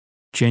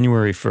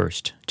January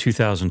 1st,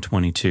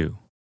 2022.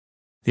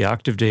 The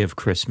octave day of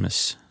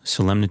Christmas,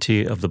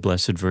 Solemnity of the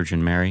Blessed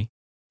Virgin Mary,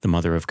 the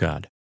Mother of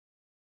God.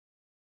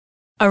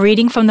 A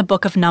reading from the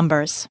book of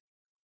Numbers.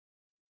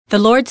 The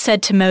Lord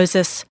said to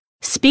Moses,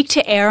 "Speak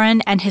to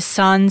Aaron and his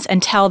sons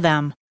and tell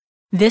them,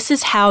 'This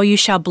is how you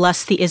shall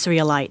bless the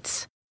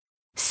Israelites.'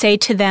 Say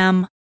to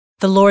them,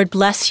 'The Lord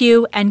bless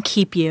you and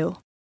keep you.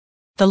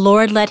 The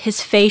Lord let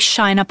his face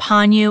shine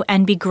upon you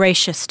and be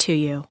gracious to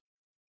you.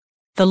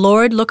 The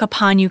Lord look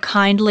upon you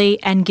kindly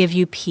and give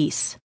you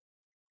peace.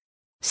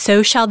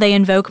 So shall they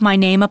invoke my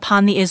name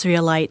upon the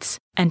Israelites,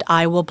 and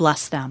I will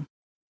bless them.'"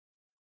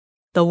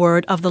 The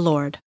word of the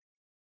Lord.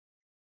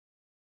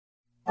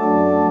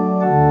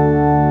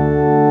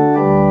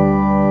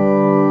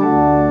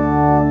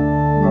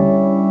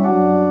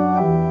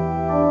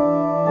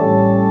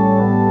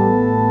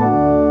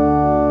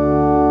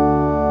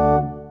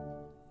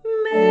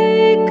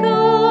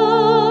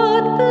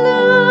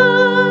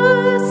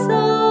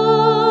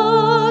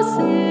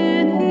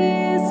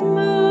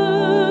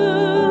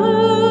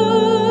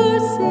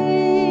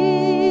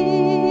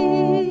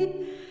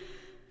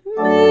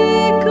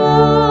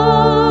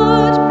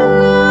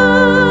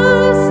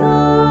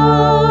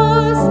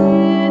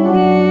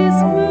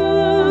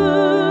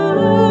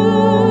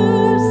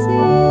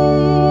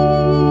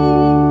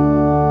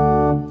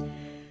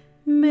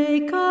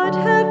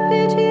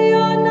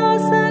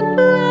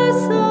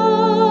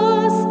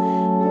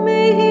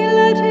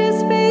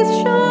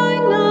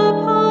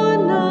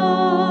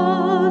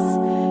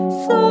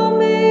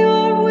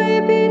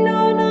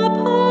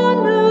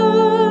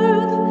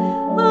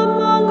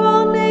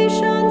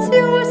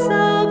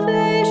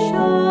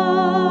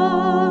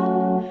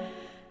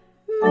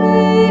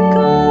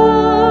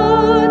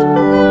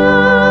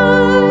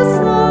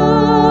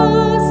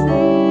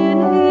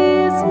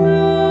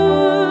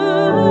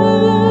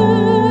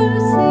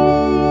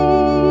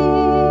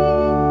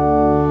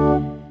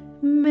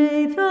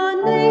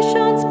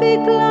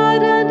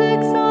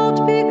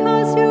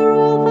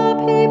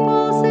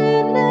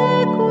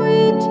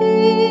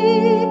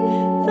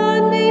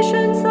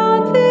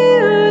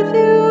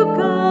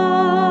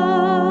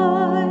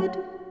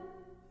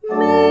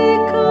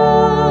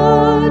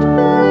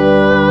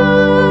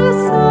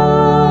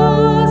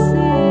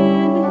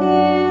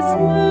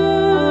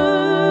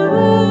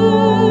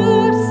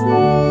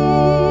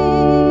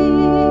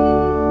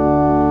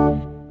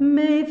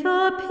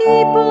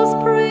 Peoples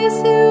praise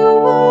you,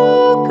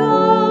 O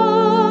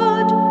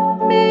God.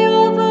 May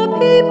all the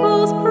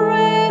peoples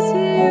praise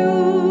you.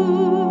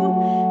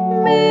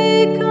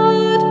 May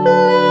God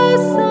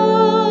bless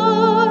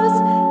us,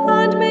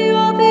 and may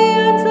all the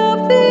ends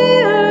of the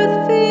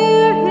earth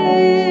fear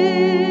him.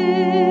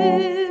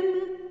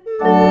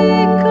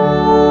 May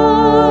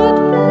God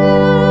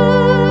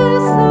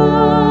bless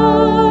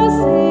us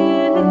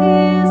in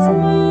his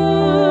mercy.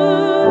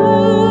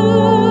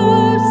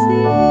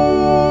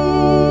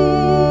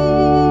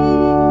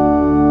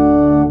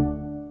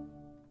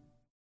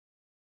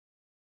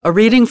 A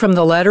reading from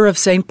the letter of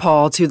St.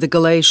 Paul to the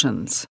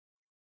Galatians.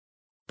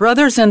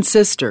 Brothers and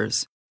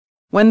sisters,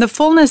 when the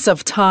fullness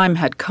of time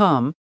had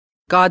come,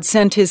 God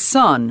sent his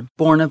Son,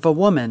 born of a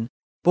woman,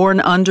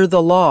 born under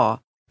the law,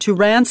 to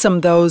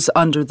ransom those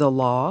under the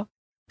law,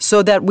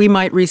 so that we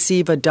might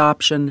receive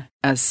adoption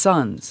as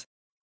sons.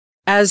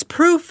 As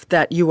proof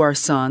that you are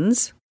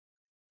sons,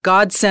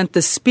 God sent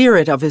the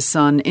Spirit of his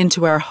Son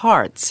into our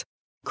hearts,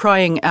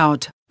 crying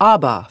out,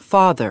 "Abba,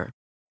 Father."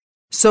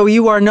 So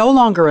you are no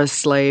longer a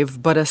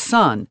slave, but a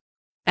son,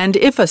 and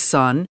if a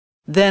son,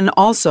 then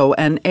also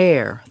an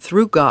heir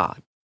through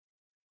God.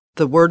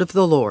 The word of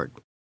the Lord.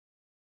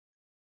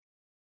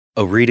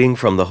 A reading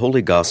from the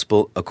Holy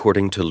Gospel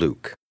according to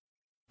Luke.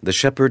 The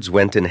shepherds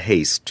went in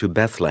haste to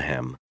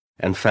Bethlehem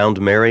and found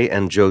Mary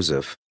and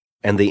Joseph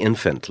and the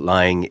infant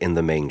lying in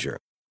the manger.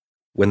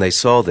 When they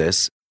saw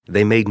this,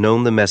 they made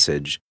known the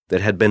message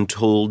that had been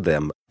told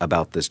them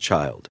about this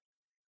child.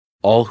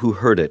 All who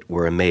heard it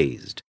were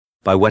amazed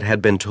by what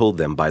had been told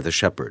them by the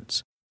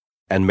shepherds.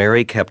 And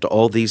Mary kept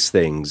all these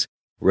things,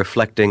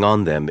 reflecting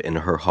on them in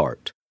her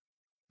heart.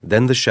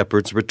 Then the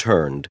shepherds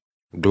returned,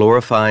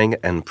 glorifying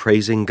and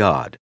praising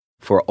God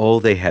for all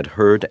they had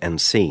heard and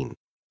seen,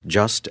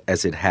 just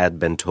as it had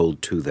been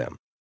told to them.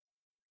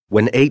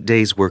 When 8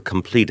 days were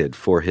completed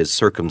for his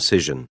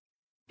circumcision,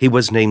 he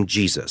was named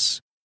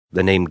Jesus,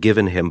 the name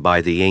given him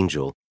by the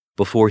angel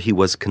before he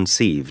was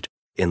conceived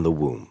in the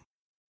womb.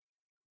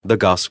 The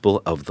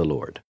Gospel of the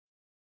Lord.